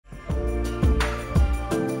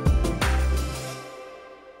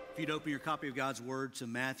to open your copy of God's Word to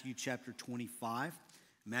Matthew chapter 25.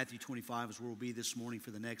 Matthew 25 is where we'll be this morning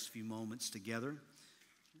for the next few moments together.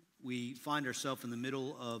 We find ourselves in the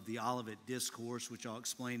middle of the Olivet Discourse, which I'll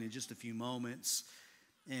explain in just a few moments.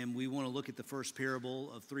 And we want to look at the first parable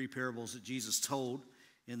of three parables that Jesus told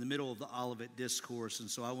in the middle of the Olivet Discourse. And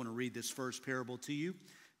so I want to read this first parable to you,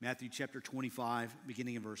 Matthew chapter 25,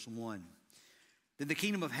 beginning in verse 1. Then the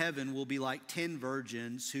kingdom of heaven will be like 10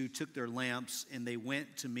 virgins who took their lamps and they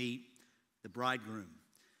went to meet the bridegroom.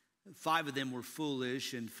 5 of them were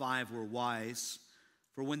foolish and 5 were wise.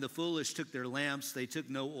 For when the foolish took their lamps, they took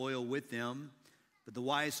no oil with them, but the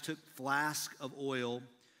wise took flasks of oil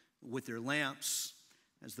with their lamps.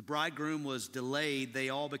 As the bridegroom was delayed, they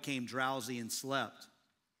all became drowsy and slept.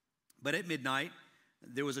 But at midnight,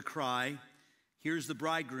 there was a cry, "Here's the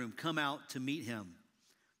bridegroom, come out to meet him."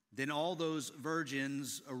 Then all those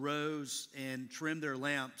virgins arose and trimmed their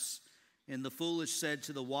lamps. And the foolish said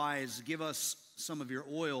to the wise, "Give us some of your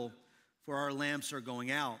oil, for our lamps are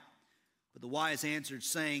going out." But the wise answered,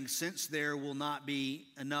 saying, "Since there will not be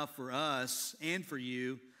enough for us and for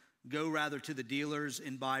you, go rather to the dealers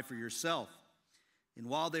and buy for yourself." And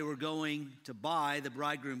while they were going to buy, the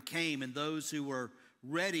bridegroom came, and those who were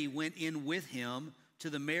ready went in with him to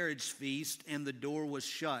the marriage feast, and the door was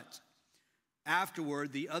shut.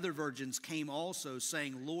 Afterward, the other virgins came also,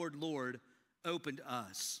 saying, "Lord, Lord, open to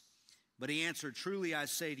us." But he answered, "Truly I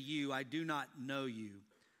say to you, I do not know you.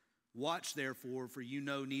 Watch therefore, for you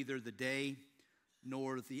know neither the day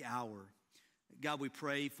nor the hour." God, we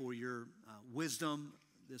pray for your wisdom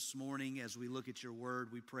this morning as we look at your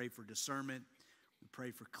word. We pray for discernment. We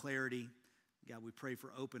pray for clarity. God, we pray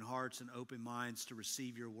for open hearts and open minds to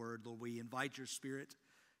receive your word. Lord, we invite your Spirit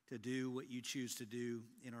to do what you choose to do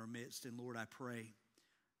in our midst. And Lord, I pray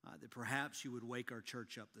that perhaps you would wake our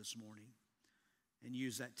church up this morning and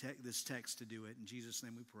use this text to do it. In Jesus'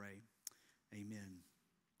 name we pray. Amen.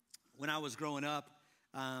 When I was growing up,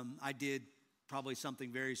 I did probably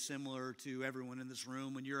something very similar to everyone in this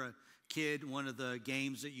room. When you're a kid, one of the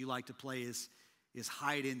games that you like to play is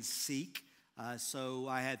hide and seek. So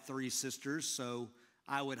I had 3 sisters, so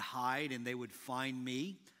I would hide and they would find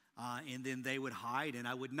me. And then they would hide, and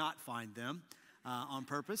I would not find them on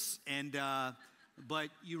purpose.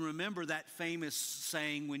 But you remember that famous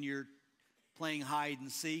saying when you're playing hide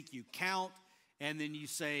and seek, you count, and then you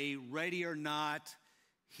say, "Ready or not,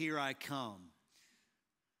 here I come."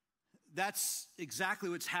 That's exactly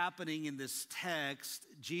what's happening in this text.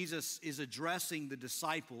 Jesus is addressing the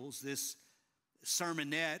disciples. This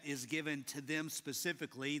sermonette is given to them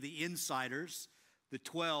specifically, the insiders, the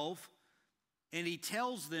 12. And he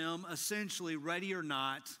tells them essentially, "Ready or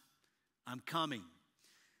not, I'm coming."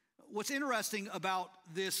 What's interesting about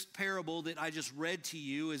this parable that I just read to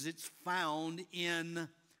you is it's found in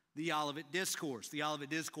the Olivet Discourse. The Olivet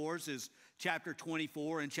Discourse is chapter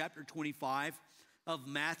 24 and chapter 25 of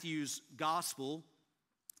Matthew's gospel.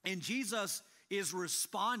 And Jesus is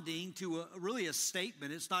responding to really a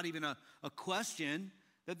statement. It's not even a question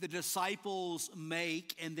that the disciples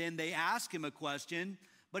make, and then they ask him a question.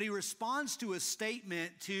 But he responds to a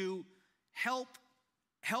statement to help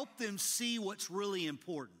them see what's really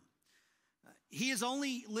important. He is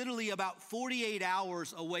only literally about 48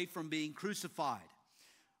 hours away from being crucified.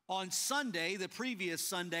 On Sunday, the previous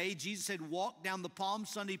Sunday, Jesus had walked down the Palm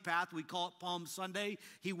Sunday path. We call it Palm Sunday.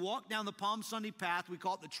 He walked down the Palm Sunday path. We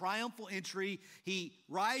call it the triumphal entry. He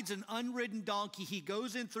rides an unridden donkey. He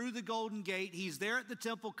goes in through the Golden Gate. He's there at the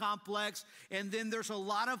temple complex. And then there's a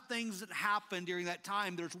lot of things that happen during that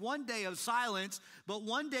time. There's one day of silence, but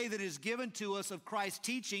one day that is given to us of Christ's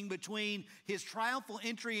teaching between his triumphal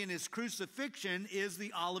entry and his crucifixion is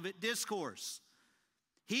the Olivet Discourse.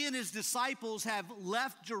 He and his disciples have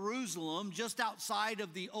left Jerusalem just outside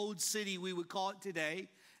of the old city, we would call it today,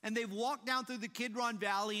 and they've walked down through the Kidron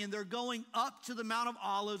Valley, and they're going up to the Mount of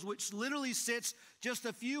Olives, which literally sits just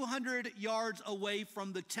a few hundred yards away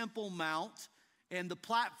from the Temple Mount and the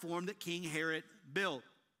platform that King Herod built.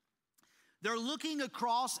 They're looking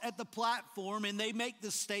across at the platform, and they make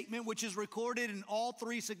this statement, which is recorded in all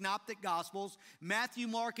 3 synoptic gospels, Matthew,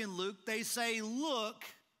 Mark, and Luke. They say, "Look,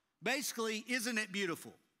 basically, isn't it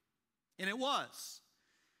beautiful?" And it was.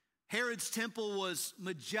 Herod's temple was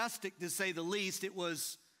majestic, to say the least. It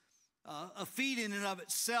was a feat in and of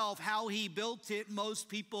itself. How he built it, most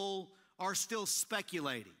people are still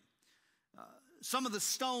speculating. Some of the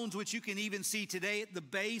stones, which you can even see today at the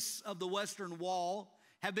base of the Western Wall,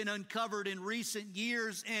 have been uncovered in recent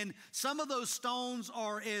years. And some of those stones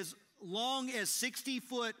are as long as 60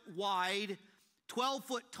 foot wide, 12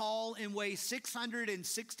 foot tall, and weigh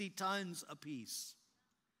 660 tons apiece.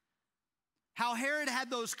 how Herod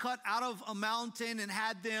had those cut out of a mountain and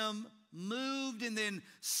had them moved and then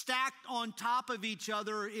stacked on top of each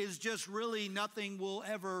other is just really nothing we'll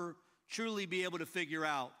ever truly be able to figure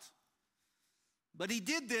out. But he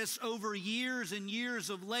did this over years and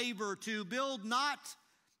years of labor to build not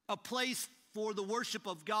a place for the worship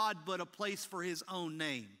of God, but a place for his own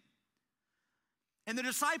name. And the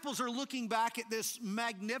disciples are looking back at this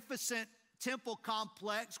magnificent temple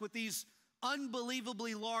complex with these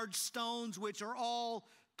unbelievably large stones, which are all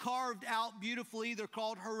carved out beautifully. They're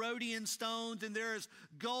called Herodian stones, and there is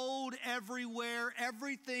gold everywhere.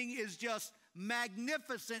 Everything is just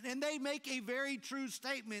magnificent, and they make a very true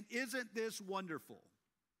statement. Isn't this wonderful?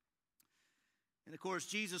 And of course,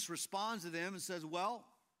 Jesus responds to them and says, well,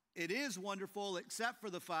 it is wonderful, except for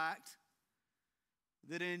the fact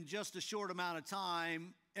that in just a short amount of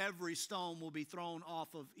time, every stone will be thrown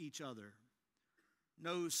off of each other.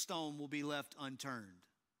 No stone will be left unturned.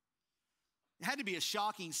 It had to be a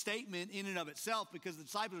shocking statement in and of itself, because the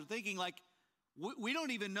disciples are thinking, like, we don't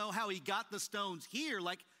even know how he got the stones here.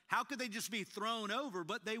 Like, how could they just be thrown over?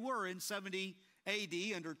 But they were in 70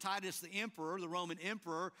 A.D. under Titus the emperor, the Roman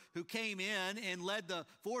emperor, who came in and led the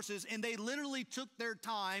forces. And they literally took their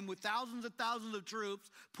time with thousands and thousands of troops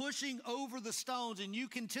pushing over the stones. And you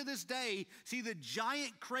can, to this day, see the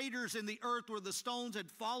giant craters in the earth where the stones had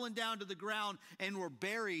fallen down to the ground and were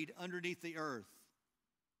buried underneath the earth.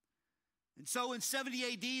 And so in 70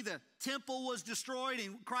 A.D., the temple was destroyed,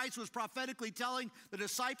 and Christ was prophetically telling the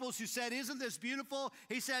disciples who said, isn't this beautiful?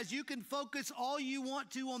 He says, you can focus all you want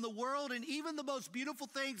to on the world and even the most beautiful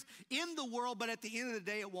things in the world, but at the end of the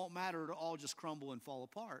day, it won't matter. It'll all just crumble and fall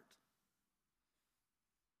apart.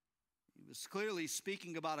 He was clearly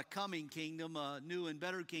speaking about a coming kingdom, a new and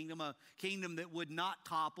better kingdom, a kingdom that would not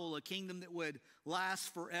topple, a kingdom that would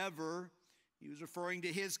last forever. He was referring to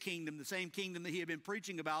his kingdom, the same kingdom that he had been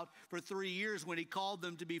preaching about for 3 years when he called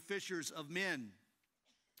them to be fishers of men.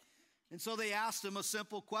 And so they asked him a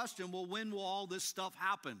simple question, well, when will all this stuff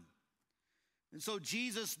happen? And so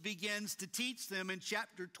Jesus begins to teach them in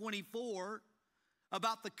chapter 24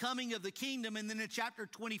 about the coming of the kingdom. And then in chapter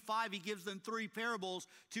 25, he gives them 3 parables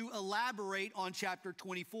to elaborate on chapter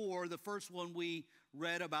 24, the first one we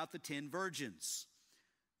read about the 10 virgins.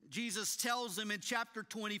 Jesus tells them in chapter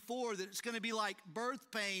 24 that it's going to be like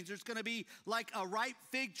birth pains. It's going to be like a ripe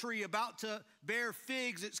fig tree about to bear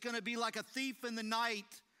figs. It's going to be like a thief in the night.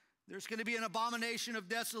 There's going to be an abomination of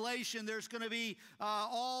desolation. There's going to be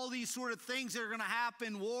all these sort of things that are going to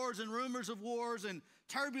happen, wars and rumors of wars and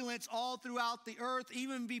turbulence all throughout the earth,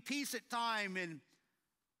 even be peace at time. And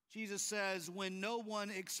Jesus says, when no one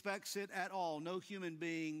expects it at all, no human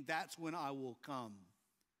being, that's when I will come.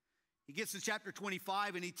 He gets to chapter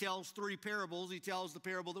 25 and he tells 3 parables. He tells the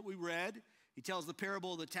parable that we read. He tells the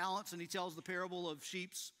parable of the talents, and he tells the parable of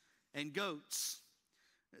sheep and goats.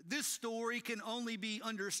 This story can only be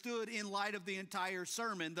understood in light of the entire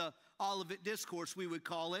sermon, the Olivet Discourse we would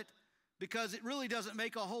call it, because it really doesn't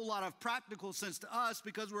make a whole lot of practical sense to us,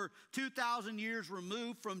 because we're 2,000 years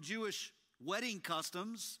removed from Jewish wedding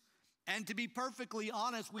customs. And to be perfectly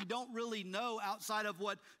honest, we don't really know, outside of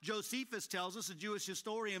what Josephus tells us, a Jewish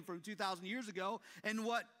historian from 2,000 years ago, and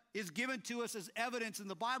what is given to us as evidence in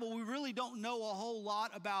the Bible. We really don't know a whole lot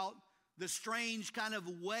about the strange kind of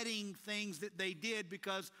wedding things that they did,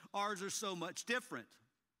 because ours are so much different.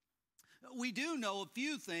 We do know a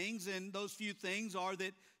few things, and those few things are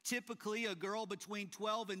that typically a girl between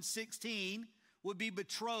 12 and 16 would be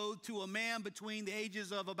betrothed to a man between the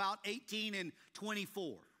ages of about 18 and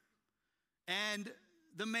 24. And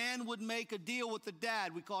the man would make a deal with the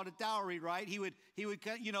dad. We call it a dowry, right? He would,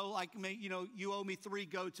 you owe me 3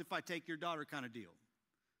 goats if I take your daughter kind of deal.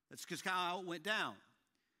 That's just how it went down.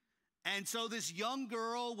 And so this young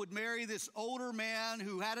girl would marry this older man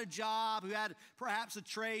who had a job, who had perhaps a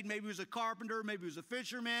trade. Maybe he was a carpenter, maybe he was a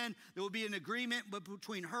fisherman. There would be an agreement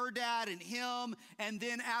between her dad and him. And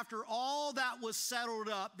then after all that was settled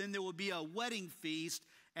up, then there would be a wedding feast,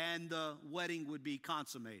 and the wedding would be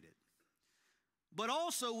consummated. But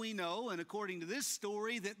also we know, and according to this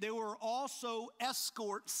story, that there were also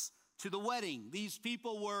escorts to the wedding. These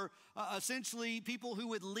people were essentially people who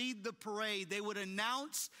would lead the parade. They would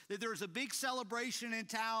announce that there's a big celebration in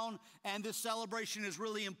town, and this celebration is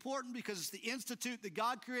really important because it's the institute that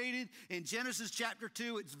God created in Genesis chapter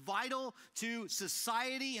 2. It's vital to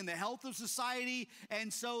society and the health of society,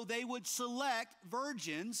 and so they would select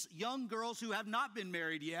virgins, young girls who have not been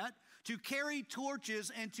married yet, to carry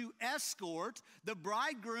torches and to escort the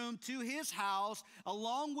bridegroom to his house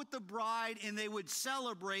along with the bride, and they would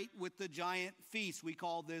celebrate with the giant feast. We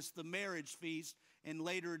call this the marriage feast, and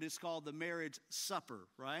later it is called the marriage supper,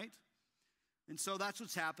 right? And so that's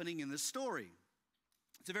what's happening in this story.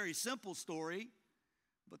 It's a very simple story,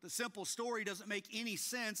 but the simple story doesn't make any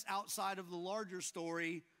sense outside of the larger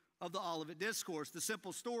story of the Olivet Discourse. The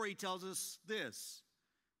simple story tells us this,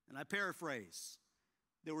 and I paraphrase.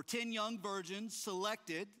 There were 10 young virgins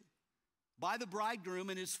selected by the bridegroom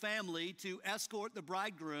and his family to escort the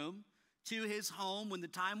bridegroom to his home when the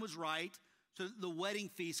time was right so that the wedding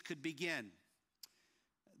feast could begin.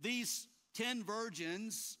 These 10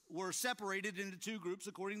 virgins were separated into two groups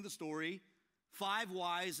according to the story, 5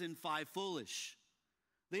 wise and 5 foolish.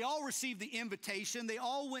 They all received the invitation. They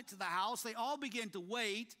all went to the house. They all began to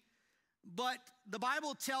wait. But the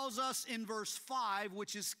Bible tells us in verse 5,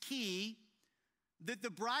 which is key, that the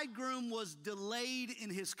bridegroom was delayed in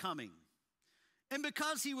his coming. And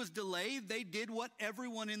because he was delayed, they did what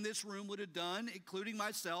everyone in this room would have done, including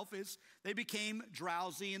myself, is they became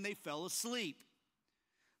drowsy and they fell asleep.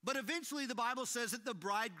 But eventually the Bible says that the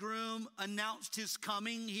bridegroom announced his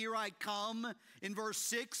coming. Here I come in verse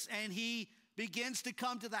 6, and he begins to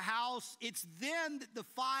come to the house. It's then that the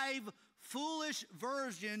 5 foolish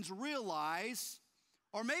virgins realize,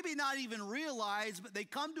 or maybe not even realize, but they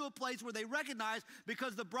come to a place where they recognize,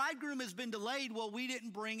 because the bridegroom has been delayed, well, we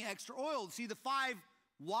didn't bring extra oil. See, the 5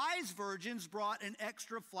 wise virgins brought an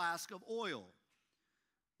extra flask of oil.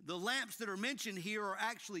 The lamps that are mentioned here are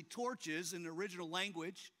actually torches in the original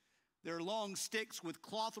language. They're long sticks with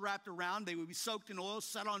cloth wrapped around. They would be soaked in oil,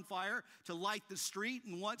 set on fire to light the street.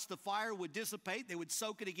 And once the fire would dissipate, they would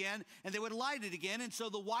soak it again and they would light it again. And so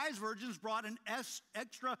the wise virgins brought an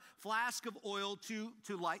extra flask of oil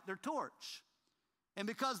to light their torch. And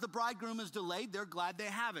because the bridegroom is delayed, they're glad they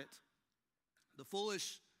have it. The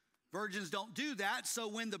foolish virgins don't do that. So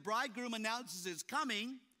when the bridegroom announces his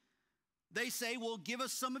coming, they say, well, give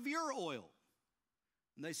us some of your oil.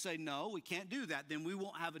 And they say, no, we can't do that. Then we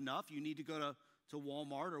won't have enough. You need to go to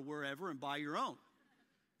Walmart or wherever and buy your own.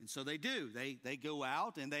 And so they do. They go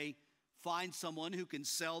out and they find someone who can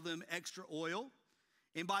sell them extra oil.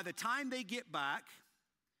 And by the time they get back,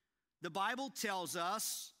 the Bible tells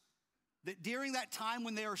us that during that time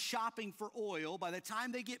when they are shopping for oil, by the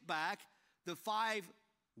time they get back, the 5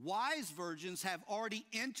 wise virgins have already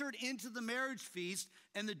entered into the marriage feast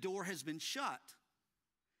and the door has been shut.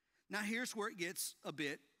 Now, here's where it gets a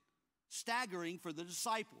bit staggering for the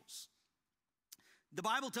disciples. The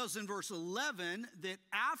Bible tells us in verse 11 that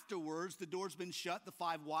afterwards the door's been shut, the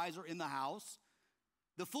 5 wise are in the house.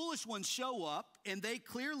 The foolish ones show up, and they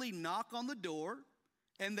clearly knock on the door,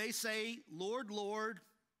 and they say, Lord, Lord,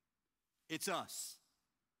 it's us.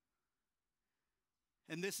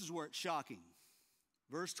 And this is where it's shocking.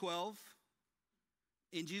 Verse 12,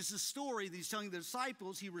 in Jesus' story that he's telling the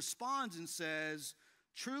disciples, he responds and says,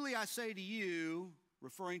 truly I say to you,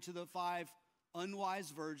 referring to the 5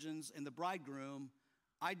 unwise virgins and the bridegroom,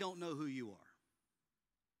 I don't know who you are.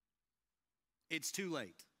 It's too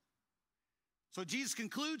late. So Jesus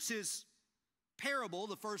concludes his parable,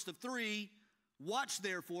 the first of 3, watch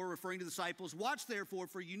therefore, referring to the disciples, watch therefore,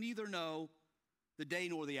 for you neither know the day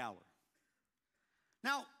nor the hour.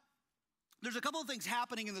 Now, there's a couple of things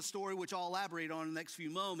happening in the story which I'll elaborate on in the next few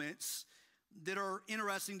moments that are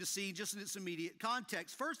interesting to see just in its immediate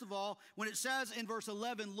context. First of all, when it says in verse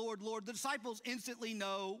 11, Lord, Lord, the disciples instantly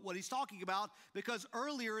know what he's talking about, because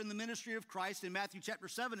earlier in the ministry of Christ in Matthew chapter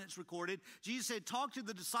 7, it's recorded, Jesus said, talk to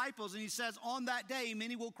the disciples, and he says, on that day,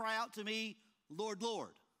 many will cry out to me, Lord,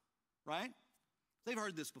 Lord, right? They've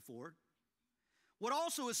heard this before. What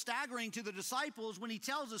also is staggering to the disciples when he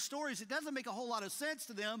tells the stories, it doesn't make a whole lot of sense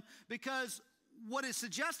to them, because what is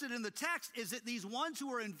suggested in the text is that these ones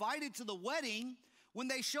who are invited to the wedding, when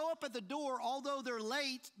they show up at the door, although they're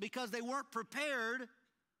late because they weren't prepared,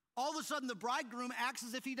 all of a sudden the bridegroom acts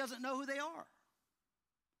as if he doesn't know who they are.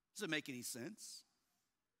 Does it make any sense?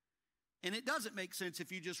 And it doesn't make sense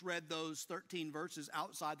if you just read those 13 verses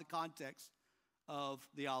outside the context of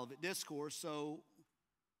the Olivet Discourse. So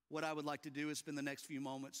what I would like to do is spend the next few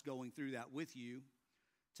moments going through that with you,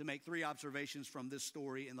 to make 3 observations from this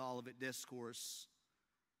story in the Olivet Discourse.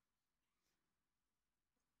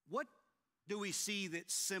 What do we see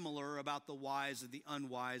that's similar about the wise and the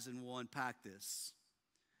unwise, and we'll unpack this.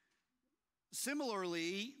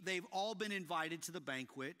 Similarly, they've all been invited to the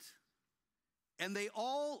banquet, and they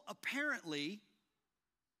all apparently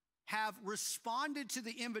have responded to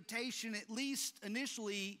the invitation, at least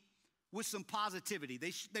initially, with some positivity.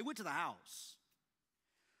 They went to the house.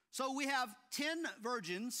 So we have 10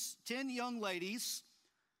 virgins, 10 young ladies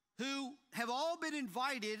who have all been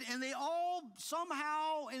invited, and they all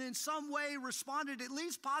somehow and in some way responded at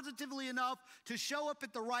least positively enough to show up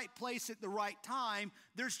at the right place at the right time.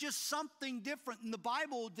 There's just something different. In the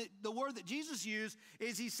Bible, the word that Jesus used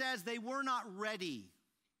is he says they were not ready.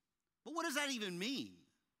 But what does that even mean?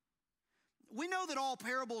 We know that all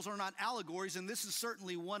parables are not allegories, and this is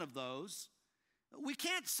certainly one of those. We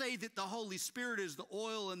can't say that the Holy Spirit is the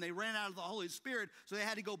oil and they ran out of the Holy Spirit, so they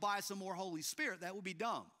had to go buy some more Holy Spirit. That would be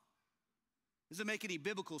dumb. Doesn't make any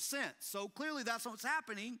biblical sense. So clearly that's what's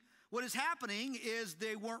happening. What is happening is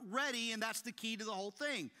they weren't ready, and that's the key to the whole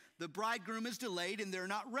thing. The bridegroom is delayed and they're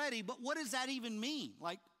not ready. But what does that even mean?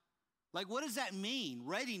 Like what does that mean?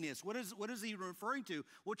 Readiness. What is he referring to?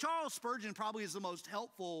 Well, Charles Spurgeon probably is the most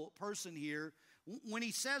helpful person here. When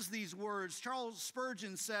he says these words, Charles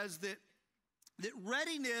Spurgeon says that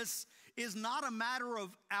readiness is not a matter of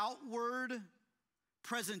outward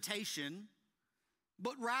presentation,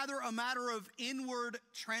 but rather a matter of inward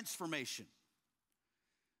transformation.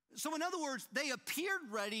 So in other words, they appeared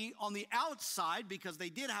ready on the outside because they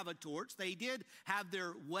did have a torch. They did have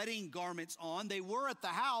their wedding garments on. They were at the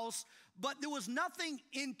house, but there was nothing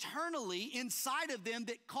internally inside of them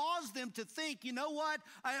that caused them to think, you know what,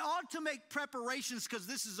 I ought to make preparations because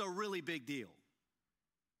this is a really big deal.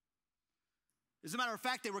 As a matter of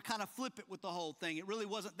fact, they were kind of flippant with the whole thing. It really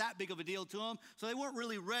wasn't that big of a deal to them, so they weren't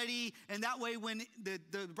really ready. And that way, when the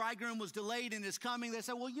bridegroom was delayed in his coming, they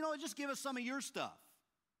said, well, you know what, just give us some of your stuff.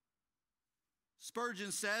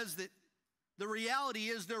 Spurgeon says that the reality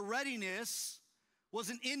is their readiness was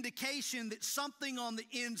an indication that something on the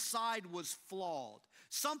inside was flawed.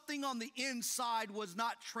 Something on the inside was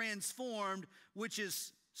not transformed, which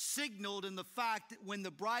is signaled in the fact that when the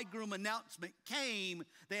bridegroom announcement came,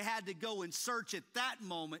 they had to go and search at that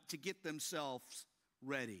moment to get themselves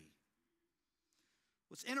ready.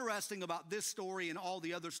 What's interesting about this story and all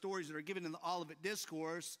the other stories that are given in the Olivet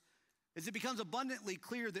Discourse is it becomes abundantly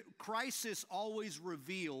clear that crisis always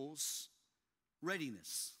reveals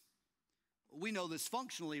readiness. We know this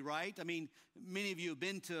functionally, right? I mean, many of you have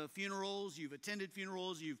been to funerals, you've attended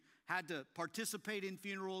funerals, you've had to participate in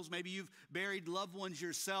funerals. Maybe you've buried loved ones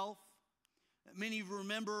yourself. Many of you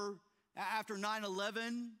remember after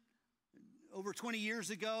 9/11, over 20 years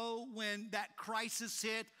ago, when that crisis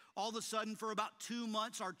hit, all of a sudden for about 2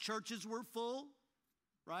 months, our churches were full,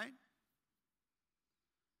 right?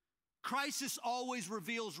 Crisis always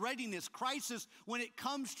reveals readiness. Crisis, when it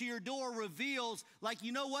comes to your door, reveals, like,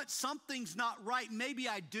 you know what? Something's not right. Maybe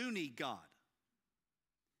I do need God.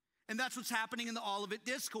 And that's what's happening in the Olivet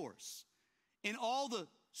Discourse. In all the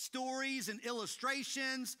stories and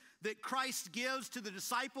illustrations that Christ gives to the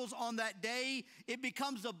disciples on that day, it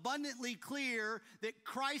becomes abundantly clear that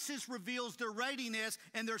crisis reveals their readiness,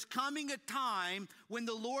 and there's coming a time when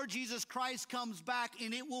the Lord Jesus Christ comes back,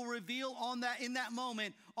 and it will reveal in that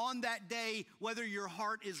moment, on that day, whether your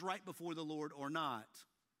heart is right before the Lord or not.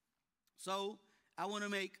 So I want to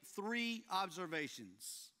make 3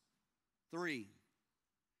 observations. 3.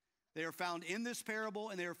 They are found in this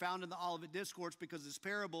parable, and they are found in the Olivet Discourse because this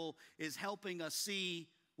parable is helping us see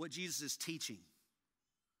what Jesus is teaching.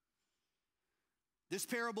 This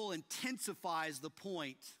parable intensifies the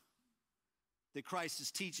point that Christ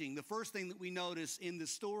is teaching. The first thing that we notice in the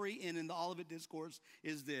story and in the Olivet Discourse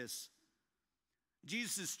is this.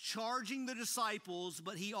 Jesus is charging the disciples,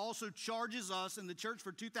 but he also charges us, and the church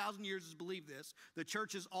for 2,000 years has believed this. The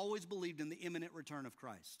church has always believed in the imminent return of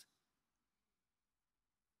Christ.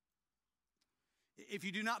 If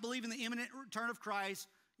you do not believe in the imminent return of Christ,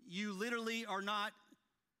 you literally are not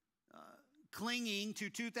clinging to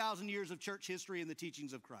 2,000 years of church history and the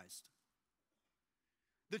teachings of Christ.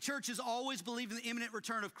 The church has always believed in the imminent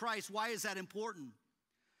return of Christ. Why is that important?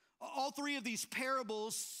 All 3 of these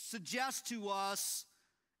parables suggest to us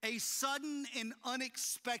a sudden and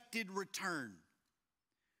unexpected return.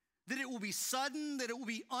 That it will be sudden, that it will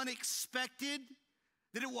be unexpected,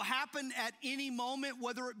 that it will happen at any moment,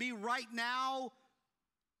 whether it be right now,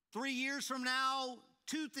 3 years from now,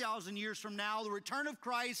 2,000 years from now. The return of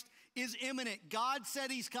Christ is imminent. God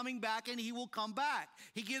said he's coming back, and he will come back.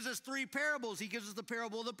 He gives us 3 parables. He gives us the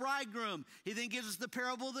parable of the bridegroom. He then gives us the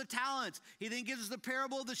parable of the talents. He then gives us the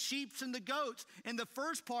parable of the sheep and the goats. In the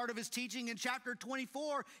first part of his teaching in chapter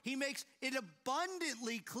 24, he makes it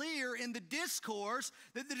abundantly clear in the discourse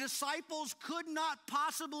that the disciples could not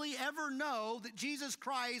possibly ever know that Jesus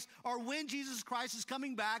Christ, or when Jesus Christ is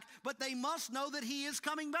coming back, but they must know that he is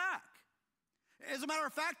coming back. As a matter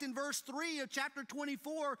of fact, in verse 3 of chapter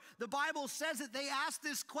 24, the Bible says that they ask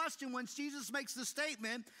this question when Jesus makes the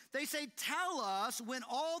statement. They say, tell us when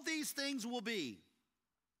all these things will be.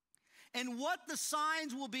 and what the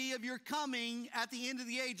signs will be of your coming at the end of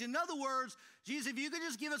the age. In other words, Jesus, if you could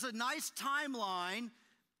just give us a nice timeline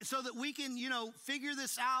so that we can, figure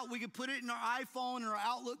this out. We can put it in our iPhone and our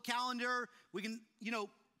Outlook calendar. We can,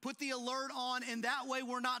 put the alert on, and that way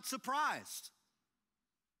we're not surprised.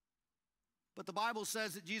 But the Bible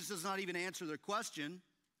says that Jesus does not even answer their question.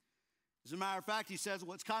 As a matter of fact, he says,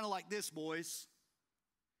 well, it's kind of like this, boys.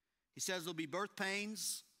 He says there'll be birth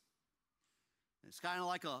pains. It's kind of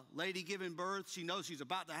like a lady giving birth. She knows she's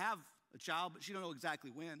about to have a child, but she don't know exactly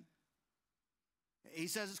when. He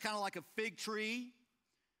says it's kind of like a fig tree.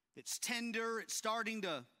 It's tender. It's starting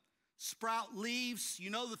to sprout leaves. You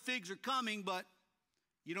know the figs are coming, but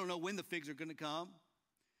you don't know when the figs are going to come.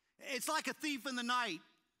 It's like a thief in the night.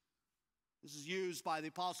 This is used by the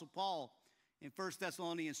Apostle Paul in 1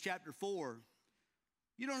 Thessalonians chapter 4.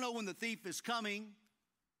 You don't know when the thief is coming,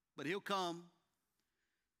 but he'll come.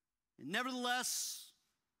 And nevertheless,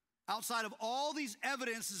 outside of all these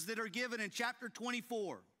evidences that are given in chapter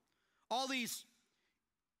 24, all these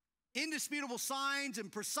indisputable signs and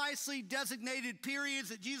precisely designated periods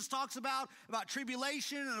that Jesus talks about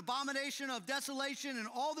tribulation and abomination of desolation and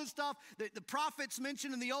all this stuff that the prophets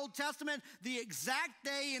mentioned in the Old Testament, the exact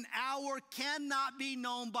day and hour cannot be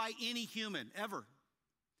known by any human, ever.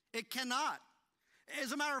 It cannot.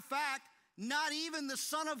 As a matter of fact, not even the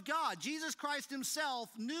Son of God, Jesus Christ himself,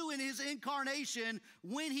 knew in his incarnation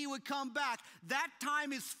when he would come back. That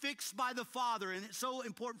time is fixed by the Father, and it's so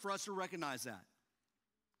important for us to recognize that.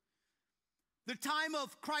 The time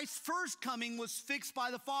of Christ's first coming was fixed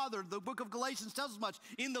by the Father. The book of Galatians tells us much.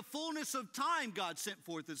 In the fullness of time, God sent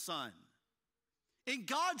forth his Son. In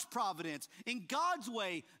God's providence, in God's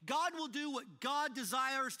way, God will do what God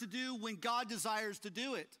desires to do when God desires to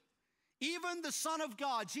do it. Even the Son of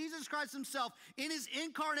God, Jesus Christ himself, in his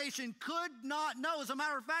incarnation could not know. As a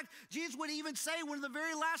matter of fact, Jesus would even say one of the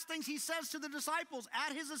very last things he says to the disciples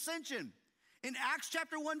at his ascension. In Acts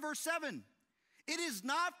chapter 1, verse 7, it is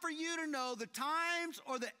not for you to know the times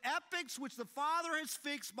or the epochs which the Father has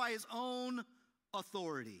fixed by his own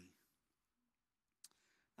authority.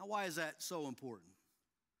 Now, why is that so important?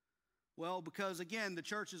 Well, because again, the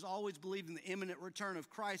church has always believed in the imminent return of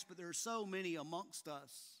Christ, but there are so many amongst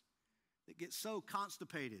us that get so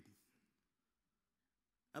constipated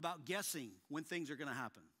about guessing when things are going to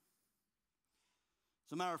happen.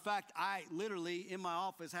 As a matter of fact, I literally, in my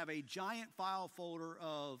office, have a giant file folder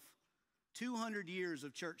of 200 years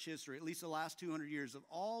of church history, at least the last 200 years, of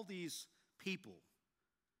all these people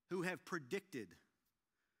who have predicted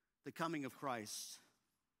the coming of Christ.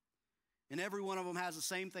 And every one of them has the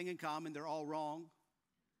same thing in common. They're all wrong.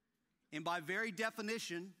 And by very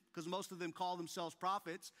definition, because most of them call themselves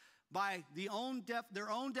prophets, by their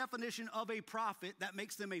own definition of a prophet, that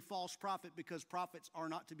makes them a false prophet, because prophets are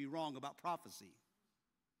not to be wrong about prophecy.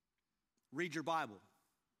 Read your Bible.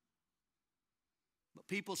 But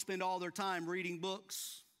people spend all their time reading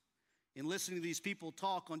books and listening to these people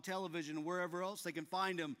talk on television and wherever else they can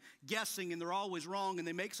find them, guessing, and they're always wrong, and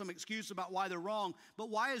they make some excuse about why they're wrong. But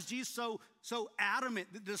why is Jesus so adamant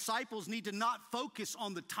that the disciples need to not focus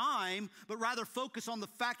on the time, but rather focus on the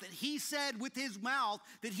fact that he said with his mouth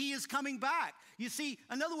that he is coming back? You see,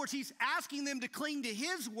 in other words, he's asking them to cling to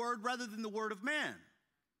his word rather than the word of man.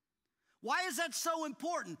 Why is that so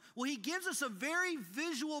important? Well, he gives us a very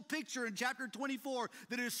visual picture in chapter 24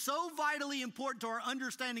 that is so vitally important to our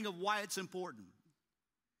understanding of why it's important.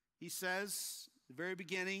 He says, at the very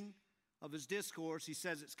beginning of his discourse, he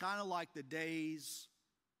says it's kind of like the days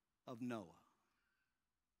of Noah.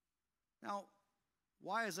 Now,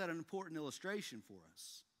 why is that an important illustration for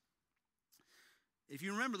us? If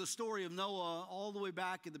you remember the story of Noah all the way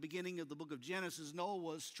back at the beginning of the book of Genesis, Noah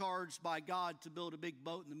was charged by God to build a big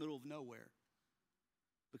boat in the middle of nowhere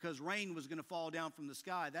because rain was going to fall down from the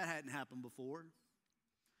sky. That hadn't happened before.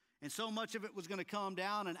 And so much of it was going to come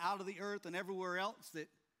down and out of the earth and everywhere else that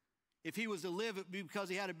if he was to live, it would be because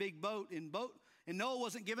he had a big boat. And Noah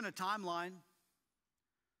wasn't given a timeline.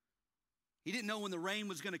 He didn't know when the rain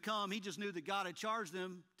was going to come. He just knew that God had charged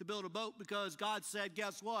them to build a boat because God said,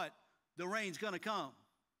 guess what? The rain's going to come.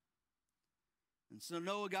 And so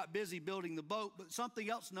Noah got busy building the boat. But something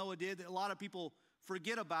else Noah did that a lot of people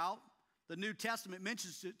forget about, the New Testament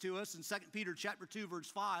mentions it to us in 2 Peter chapter 2,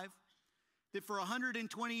 verse 5, that for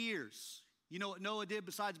 120 years, you know what Noah did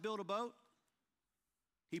besides build a boat?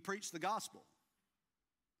 He preached the gospel.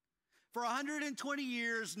 For 120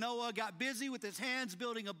 years, Noah got busy with his hands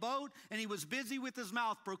building a boat, and he was busy with his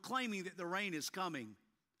mouth proclaiming that the rain is coming.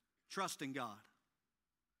 Trust in God.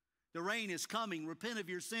 The rain is coming. Repent of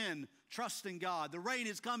your sin. Trust in God. The rain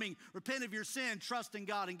is coming. Repent of your sin. Trust in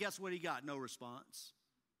God. And guess what he got? No response.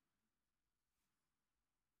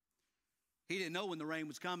 He didn't know when the rain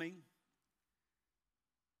was coming,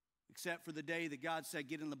 except for the day that God said,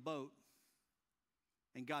 get in the boat.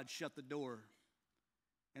 And God shut the door.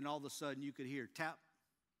 And all of a sudden you could hear tap,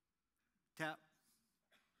 tap.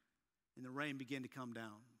 And the rain began to come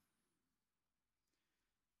down.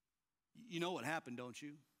 You know what happened, don't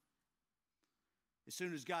you? As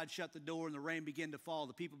soon as God shut the door and the rain began to fall,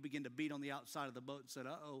 the people began to beat on the outside of the boat and said,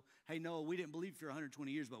 uh-oh, hey, Noah, we didn't believe you for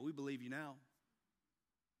 120 years, but we believe you now.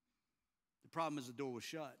 The problem is the door was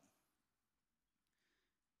shut.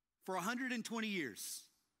 For 120 years,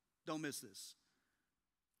 don't miss this.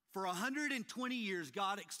 For 120 years,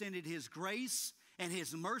 God extended his grace and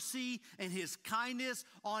his mercy and his kindness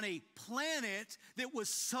on a planet that was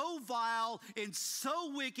so vile and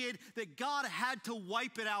so wicked that God had to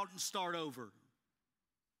wipe it out and start over.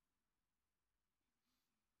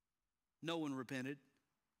 No one repented,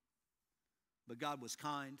 but God was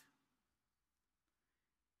kind.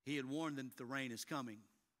 He had warned them that the rain is coming.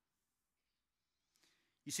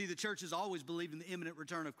 You see, the church has always believed in the imminent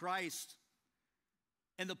return of Christ.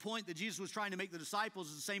 And the point that Jesus was trying to make the disciples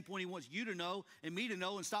is the same point he wants you to know and me to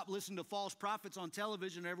know, and stop listening to false prophets on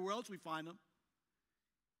television and everywhere else we find them,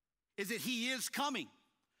 is that he is coming.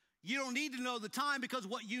 You don't need to know the time, because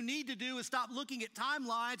what you need to do is stop looking at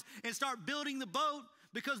timelines and start building the boat,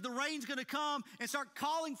 because the rain's going to come, and start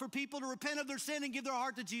calling for people to repent of their sin and give their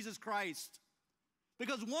heart to Jesus Christ.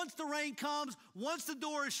 Because once the rain comes, once the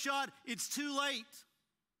door is shut, it's too late.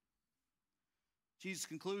 Jesus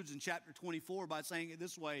concludes in chapter 24 by saying it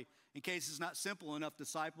this way, in case it's not simple enough,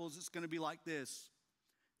 disciples, it's going to be like this.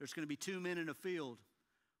 There's going to be two men in a field.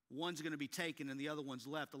 One's going to be taken and the other one's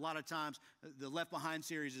left. A lot of times, the Left Behind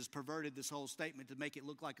series has perverted this whole statement to make it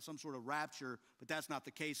look like some sort of rapture, but that's not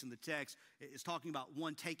the case in the text. It's talking about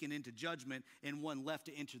one taken into judgment and one left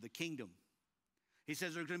to enter the kingdom. He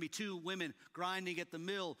says there's going to be two women grinding at the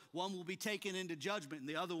mill. One will be taken into judgment and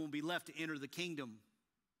the other will be left to enter the kingdom.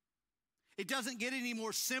 It doesn't get any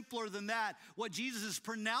more simpler than that. What Jesus is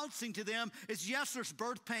pronouncing to them is, yes, there's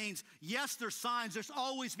birth pains. Yes, there's signs. There's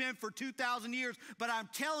always been for 2,000 years. But I'm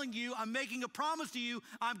telling you, I'm making a promise to you,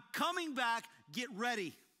 I'm coming back. Get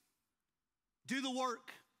ready. Do the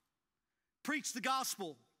work. Preach the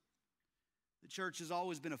gospel. The church has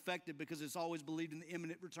always been effective because it's always believed in the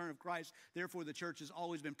imminent return of Christ. Therefore, the church has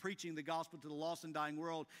always been preaching the gospel to the lost and dying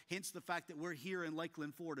world. Hence the fact that we're here in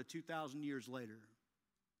Lakeland, Florida, 2,000 years later.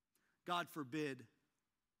 God forbid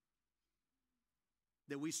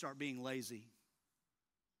that we start being lazy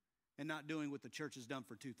and not doing what the church has done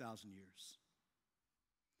for 2,000 years.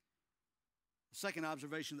 The second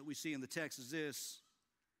observation that we see in the text is this: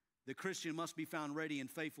 the Christian must be found ready and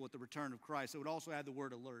faithful at the return of Christ. It would also add the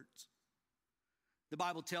word alert. The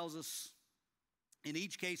Bible tells us in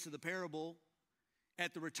each case of the parable,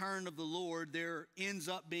 at the return of the Lord, there ends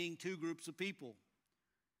up being two groups of people.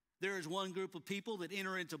 There is one group of people that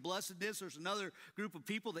enter into blessedness. There's another group of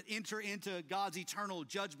people that enter into God's eternal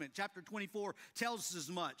judgment. Chapter 24 tells us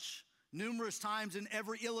as much numerous times in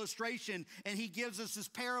every illustration. And he gives us this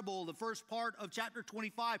parable, the first part of chapter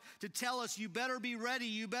 25, to tell us you better be ready.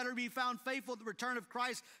 You better be found faithful at the return of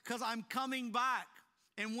Christ, because I'm coming back.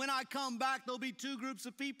 And when I come back, there'll be two groups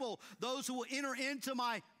of people: those who will enter into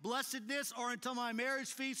my blessedness or into my marriage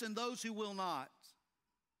feast, and those who will not.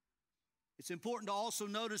 It's important to also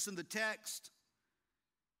notice in the text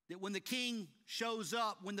that when the king shows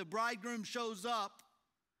up, when the bridegroom shows up,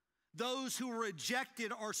 those who are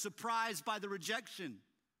rejected are surprised by the rejection.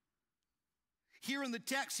 Here in the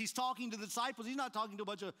text, he's talking to the disciples. He's not talking to a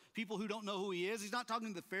bunch of people who don't know who he is. He's not talking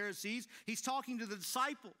to the Pharisees. He's talking to the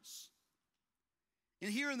disciples.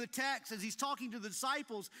 And here in the text, as he's talking to the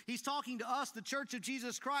disciples, he's talking to us, the church of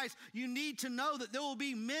Jesus Christ. You need to know that there will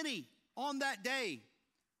be many on that day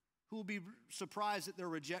who will be surprised at their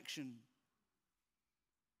rejection.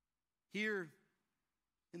 Here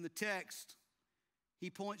in the text, he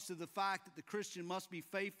points to the fact that the Christian must be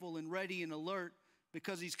faithful and ready and alert,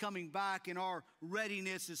 because he's coming back, and our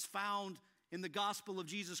readiness is found in the gospel of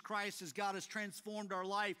Jesus Christ as God has transformed our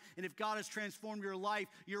life. And if God has transformed your life,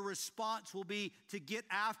 your response will be to get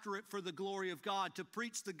after it for the glory of God, to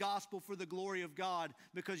preach the gospel for the glory of God,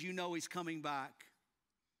 because you know he's coming back.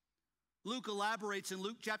 Luke elaborates in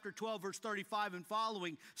Luke chapter 12, verse 35 and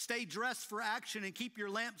following: stay dressed for action and keep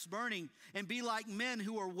your lamps burning, and be like men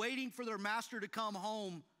who are waiting for their master to come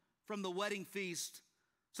home from the wedding feast,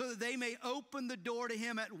 so that they may open the door to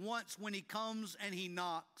him at once when he comes and he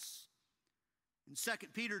knocks. In 2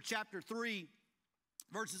 Peter chapter 3,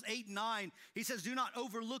 verses 8 and 9, he says, do not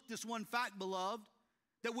overlook this one fact, beloved,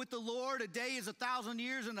 That with the Lord, a day is 1,000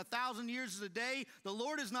 years and 1,000 years is a day. The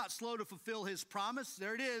Lord is not slow to fulfill his promise.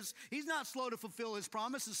 There it is. He's not slow to fulfill his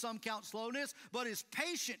promise, as some count slowness, but is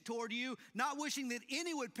patient toward you, not wishing that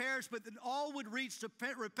any would perish, but that all would reach to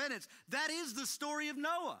repentance. That is the story of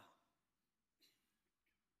Noah.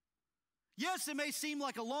 Yes, it may seem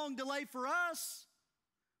like a long delay for us,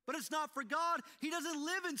 but it's not for God. He doesn't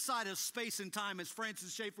live inside of space and time, as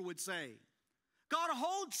Francis Schaeffer would say. God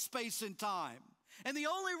holds space and time. And the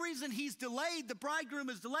only reason he's delayed, the bridegroom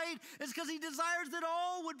is delayed, is because he desires that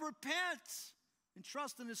all would repent and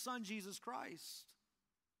trust in his son, Jesus Christ.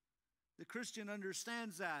 The Christian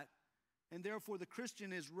understands that, and therefore the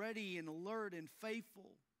Christian is ready and alert and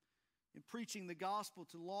faithful in preaching the gospel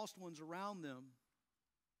to lost ones around them.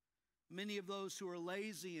 Many of those who are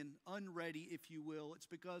lazy and unready, if you will, it's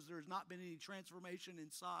because there's not been any transformation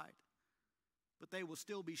inside. But they will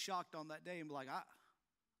still be shocked on that day and be like,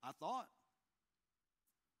 I thought.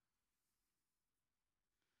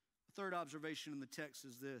 The third observation in the text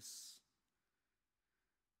is this.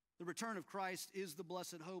 The return of Christ is the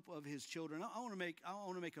blessed hope of his children. I want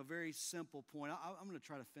to make a very simple point. I'm going to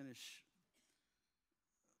try to finish.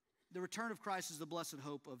 The return of Christ is the blessed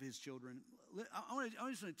hope of his children. I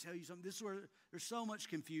just want to tell you something. This is where there's so much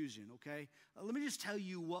confusion, okay? Let me just tell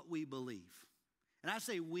you what we believe. And I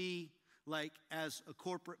say we, like as a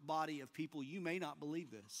corporate body of people. You may not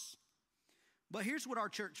believe this. But here's what our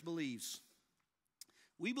church believes.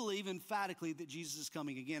 We believe emphatically that Jesus is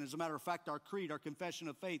coming again. As a matter of fact, our creed, our confession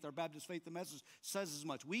of faith, our Baptist faith, the message says as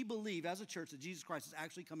much. We believe as a church that Jesus Christ is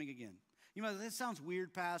actually coming again. You know, that sounds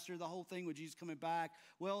weird, Pastor, the whole thing with Jesus coming back.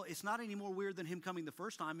 Well, it's not any more weird than him coming the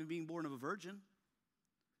first time and being born of a virgin.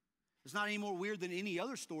 It's not any more weird than any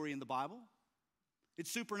other story in the Bible. It's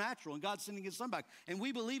supernatural, and God's sending his son back. And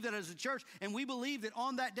we believe that as a church, and we believe that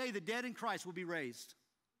on that day, the dead in Christ will be raised.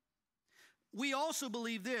 We also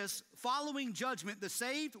believe this: following judgment, the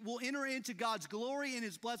saved will enter into God's glory and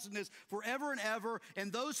his blessedness forever and ever,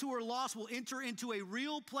 and those who are lost will enter into a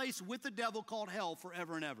real place with the devil called hell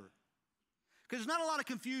forever and ever. Because there's not a lot of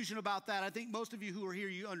confusion about that. I think most of you who are here,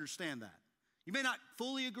 you understand that. You may not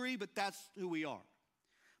fully agree, but that's who we are.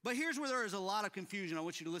 But here's where there is a lot of confusion. I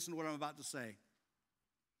want you to listen to what I'm about to say.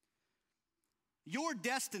 Your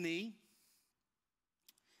destiny,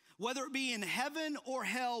 whether it be in heaven or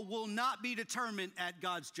hell, will not be determined at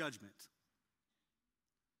God's judgment.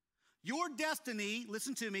 Your destiny,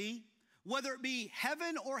 listen to me, whether it be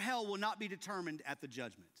heaven or hell, will not be determined at the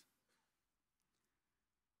judgment.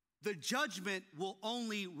 The judgment will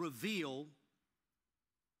only reveal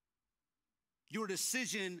your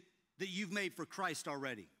decision that you've made for Christ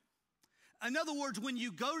already. In other words, when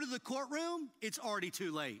you go to the courtroom, it's already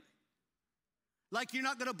too late. Like you're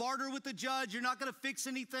not going to barter with the judge. You're not going to fix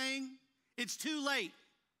anything. It's too late.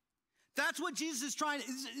 That's what Jesus is trying to,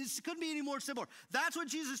 it couldn't be any more simple. That's what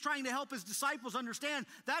Jesus is trying to help his disciples understand.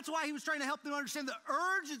 That's why he was trying to help them understand the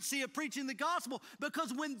urgency of preaching the gospel,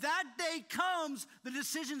 because when that day comes, the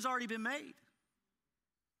decision's already been made.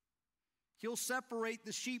 He'll separate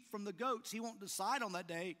the sheep from the goats. He won't decide on that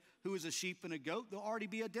day who is a sheep and a goat. They'll already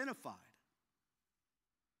be identified.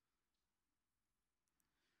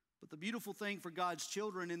 But the beautiful thing for God's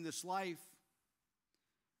children in this life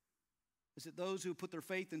is that those who put their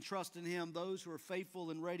faith and trust in him, those who are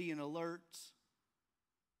faithful and ready and alert,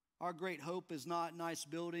 our great hope is not nice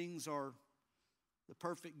buildings or the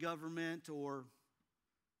perfect government or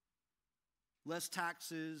less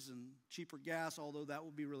taxes and cheaper gas, although that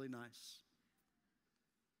would be really nice.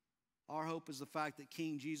 Our hope is the fact that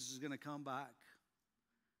King Jesus is going to come back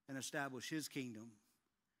and establish his kingdom.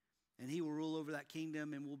 And he will rule over that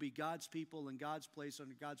kingdom, and we'll be God's people in God's place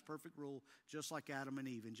under God's perfect rule, just like Adam and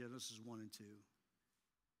Eve in Genesis 1 and 2.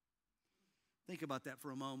 Think about that for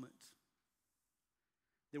a moment.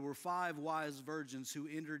 There were 5 wise virgins who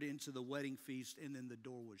entered into the wedding feast, and then the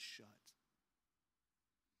door was shut.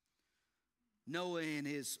 Noah and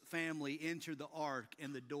his family entered the ark,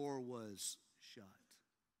 and the door was shut.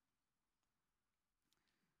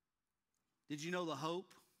 Did you know the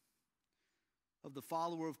hope of the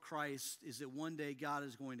follower of Christ is that one day God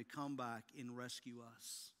is going to come back and rescue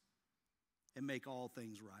us and make all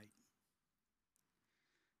things right?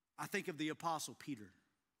 I think of the Apostle Peter.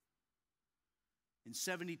 In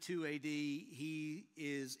 72 AD, he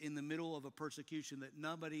is in the middle of a persecution that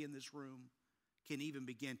nobody in this room can even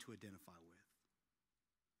begin to identify with.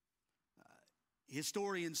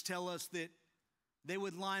 Historians tell us that they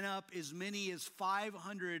would line up as many as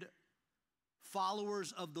 500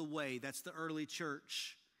 followers of the way, that's the early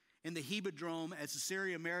church, in the Hippodrome at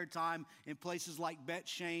Caesarea Maritime, in places like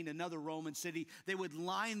Bethshan, another Roman city. They would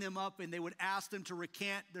line them up and they would ask them to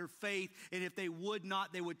recant their faith. And if they would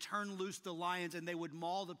not, they would turn loose the lions and they would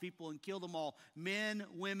maul the people and kill them all. Men,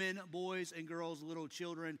 women, boys and girls, little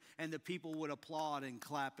children. And the people would applaud and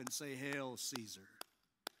clap and say, "Hail Caesar."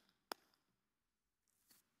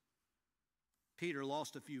 Peter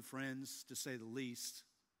lost a few friends, to say the least.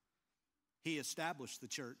 He established the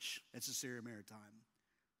church at Caesarea Maritime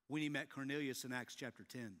when he met Cornelius in Acts chapter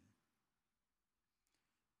 10.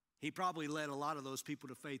 He probably led a lot of those people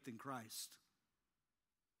to faith in Christ.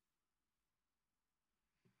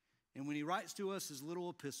 And when he writes to us his little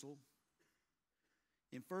epistle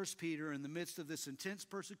in 1 Peter, in the midst of this intense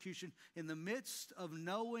persecution, in the midst of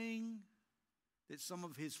knowing that some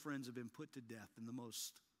of his friends have been put to death in the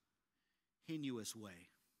most heinous way,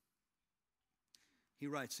 he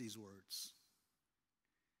writes these words: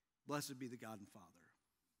 "Blessed be the God and Father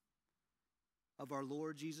of our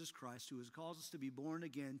Lord Jesus Christ, who has caused us to be born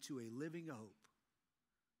again to a living hope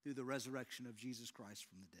through the resurrection of Jesus Christ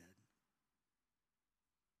from the dead,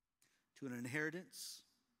 to an inheritance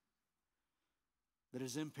that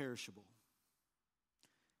is imperishable."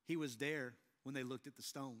 He was there when they looked at the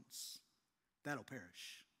stones. That'll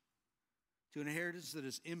perish. "To an inheritance that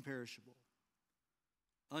is imperishable,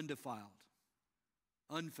 undefiled,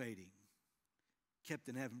 unfading, kept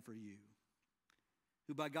in heaven for you,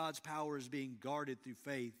 who by God's power is being guarded through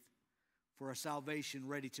faith for a salvation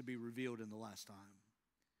ready to be revealed in the last time.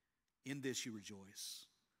 In this you rejoice,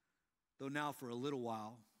 though now for a little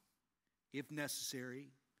while, if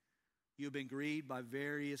necessary, you have been grieved by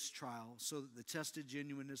various trials, so that the tested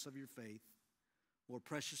genuineness of your faith, more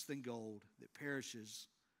precious than gold that perishes,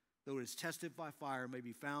 though it is tested by fire, may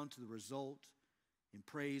be found to the result in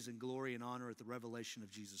praise and glory and honor at the revelation of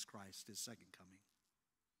Jesus Christ, his second coming.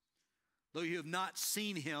 Though you have not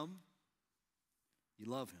seen him, you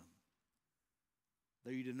love him.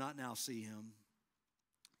 Though you do not now see him,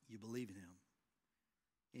 you believe in him.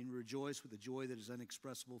 And you rejoice with a joy that is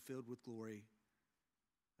inexpressible, filled with glory,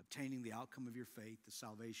 obtaining the outcome of your faith, the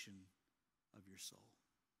salvation of your soul."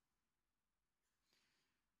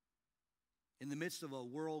 In the midst of a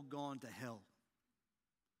world gone to hell,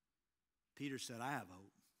 Peter said, "I have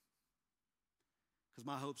hope. Because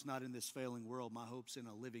my hope's not in this failing world. My hope's in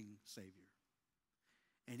a living Savior.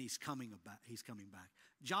 And he's coming back. He's coming back."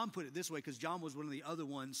 John put it this way, because John was one of the other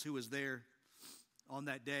ones who was there on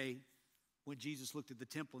that day when Jesus looked at the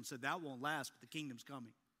temple and said, "That won't last, but the kingdom's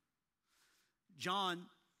coming." John,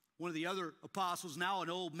 one of the other apostles, now an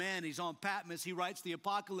old man, he's on Patmos. He writes the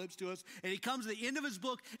Apocalypse to us, and he comes to the end of his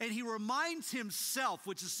book, and he reminds himself,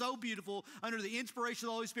 which is so beautiful, under the inspiration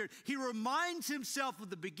of the Holy Spirit, he reminds himself of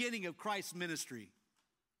the beginning of Christ's ministry.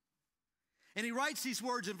 And he writes these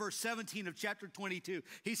words in verse 17 of chapter 22.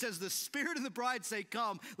 He says, "The Spirit and the bride say,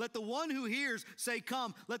 'Come.' Let the one who hears say,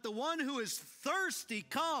 'Come.' Let the one who is thirsty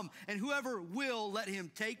come, and whoever will, let him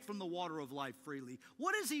take from the water of life freely."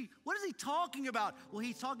 What is he talking about? Well,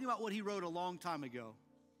 he's talking about what he wrote a long time ago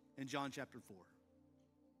in John chapter 4.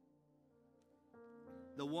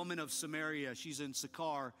 The woman of Samaria, she's in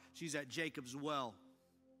Sychar. She's at Jacob's well.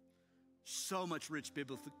 So much rich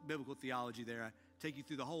biblical theology there. I take you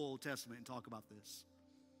through the whole Old Testament and talk about this.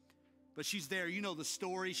 But she's there. You know the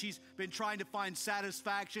story. She's been trying to find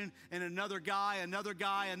satisfaction in another guy,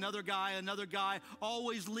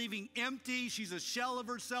 always leaving empty. She's a shell of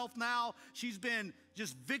herself now. She's been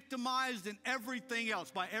just victimized and everything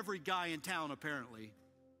else by every guy in town, apparently.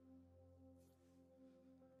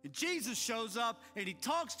 And Jesus shows up and he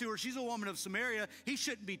talks to her. She's a woman of Samaria. He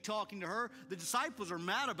shouldn't be talking to her. The disciples are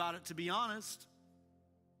mad about it, to be honest.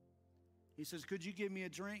 He says, "Could you give me a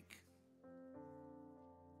drink?"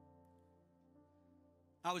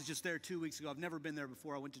 I was just there 2 weeks ago. I've never been there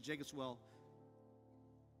before. I went to Jacob's Well.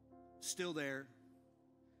 Still there.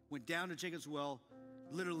 Went down to Jacob's Well.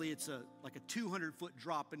 Literally, it's like a 200-foot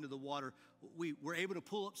drop into the water. We were able to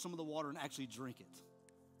pull up some of the water and actually drink it.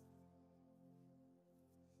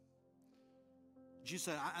 She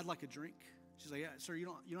said, "I'd like a drink." She's like, "Yeah, sir, you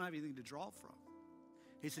don't have anything to draw from."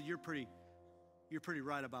 He said, You're pretty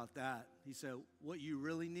right about that." He said, "What you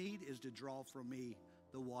really need is to draw from me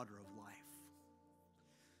the water of life."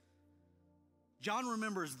 John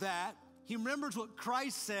remembers that. He remembers what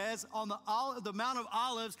Christ says on the Mount of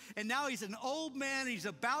Olives, and now he's an old man, he's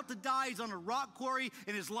about to die, he's on a rock quarry,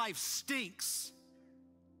 and his life stinks.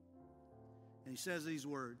 And he says these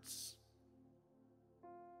words.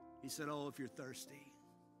 He said, "Oh, if you're thirsty,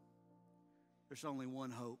 there's only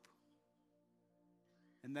one hope,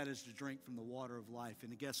 and that is to drink from the water of life.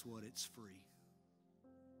 And guess what? It's free."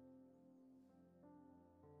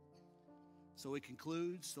 So it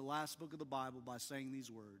concludes the last book of the Bible by saying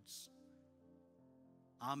these words,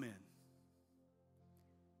 Amen.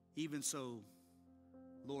 Even so,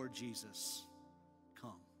 Lord Jesus,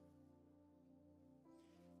 come.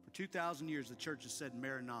 For 2,000 years, the church has said,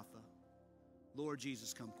 Maranatha, Lord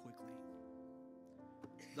Jesus, come quickly.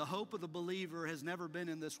 The hope of the believer has never been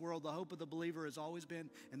in this world. The hope of the believer has always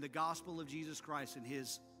been in the gospel of Jesus Christ and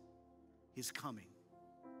his coming.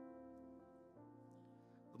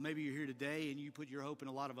 But maybe you're here today and you put your hope in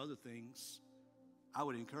a lot of other things. I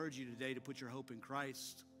would encourage you today to put your hope in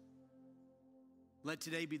Christ. Let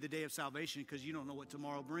today be the day of salvation, because you don't know what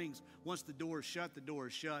tomorrow brings. Once the door is shut, the door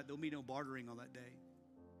is shut. There'll be no bartering on that day.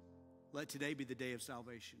 Let today be the day of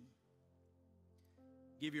salvation.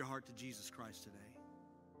 Give your heart to Jesus Christ today.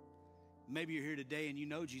 Maybe you're here today and you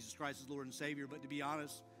know Jesus Christ is Lord and Savior, but to be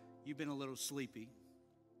honest, you've been a little sleepy.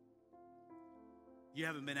 You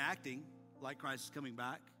haven't been acting like Christ is coming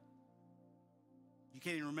back. You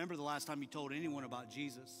can't even remember the last time you told anyone about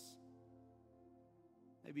Jesus.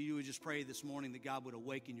 Maybe you would just pray this morning that God would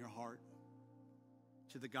awaken your heart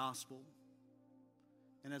to the gospel.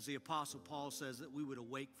 And as the Apostle Paul says, that we would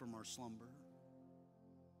awake from our slumber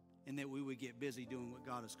and that we would get busy doing what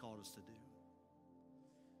God has called us to do.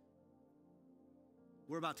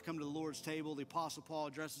 We're about to come to the Lord's table. The Apostle Paul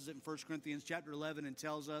addresses it in 1 Corinthians chapter 11 and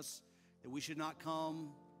tells us that we should not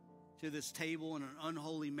come to this table in an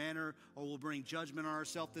unholy manner or we'll bring judgment on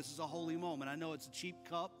ourselves. This is a holy moment. I know it's a cheap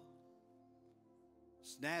cup.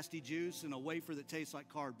 It's nasty juice and a wafer that tastes like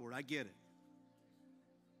cardboard. I get it.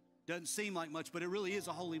 Doesn't seem like much, but it really is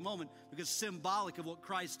a holy moment because it's symbolic of what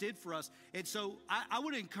Christ did for us. And so I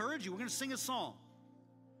would encourage you, we're going to sing a song.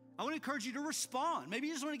 I want to encourage you to respond. Maybe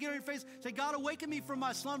you just want to get on your face and say, God, awaken me from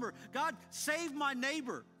my slumber. God, save my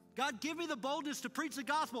neighbor. God, give me the boldness to preach the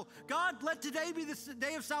gospel. God, let today be the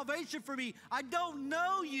day of salvation for me. I don't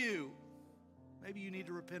know you. Maybe you need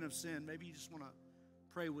to repent of sin. Maybe you just want to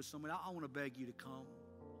pray with someone. I want to beg you to come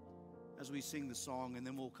as we sing the song, and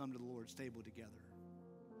then we'll come to the Lord's table together,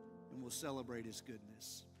 and we'll celebrate his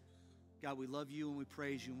goodness. God, we love you, and we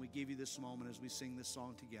praise you, and we give you this moment as we sing this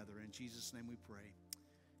song together. In Jesus' name we pray.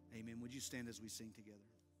 Amen. Would you stand as we sing together?